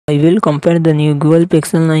I will compare the new Google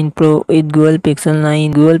Pixel 9 Pro with Google Pixel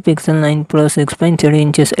 9 Pro 6.3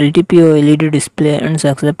 inches LTPO LED display and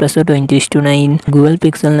success ratio 20:9. Google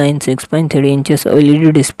Pixel 9 6.3 inches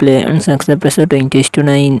OLED display and success ratio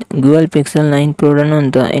 20:9. Google Pixel 9 Pro run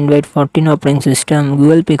on the Android 14 operating system.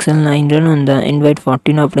 Google Pixel 9 run on the Android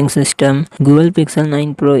 14 operating system. Google Pixel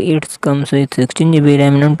 9 Pro it comes with 16GB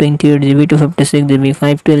RAM and 28GB to 56GB,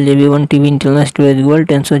 512GB, 1TB internal storage, Google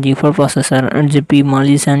Tensor G4 processor, 8GB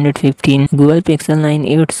Mali 115. Google Pixel 9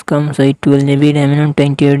 it comes with 12GB RAM and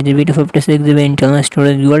 28GB to 56GB internal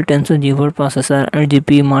storage, Google Tensor G4 processor,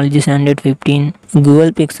 8GB Mali 115.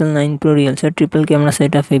 Google Pixel 9 Pro real set triple camera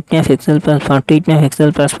setup 50 MP plus 48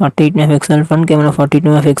 MP plus 48 MP, front camera 42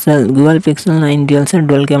 MP. Google Pixel 9 real set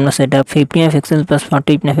dual camera setup 50 MP plus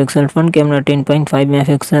 48 MP, front camera 10.5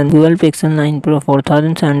 MP. Google Pixel 9 Pro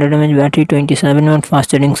 4700 mAh battery, 27W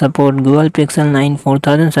fast charging support. Google Pixel 9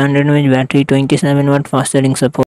 4700 mAh battery, 27W fast charging support.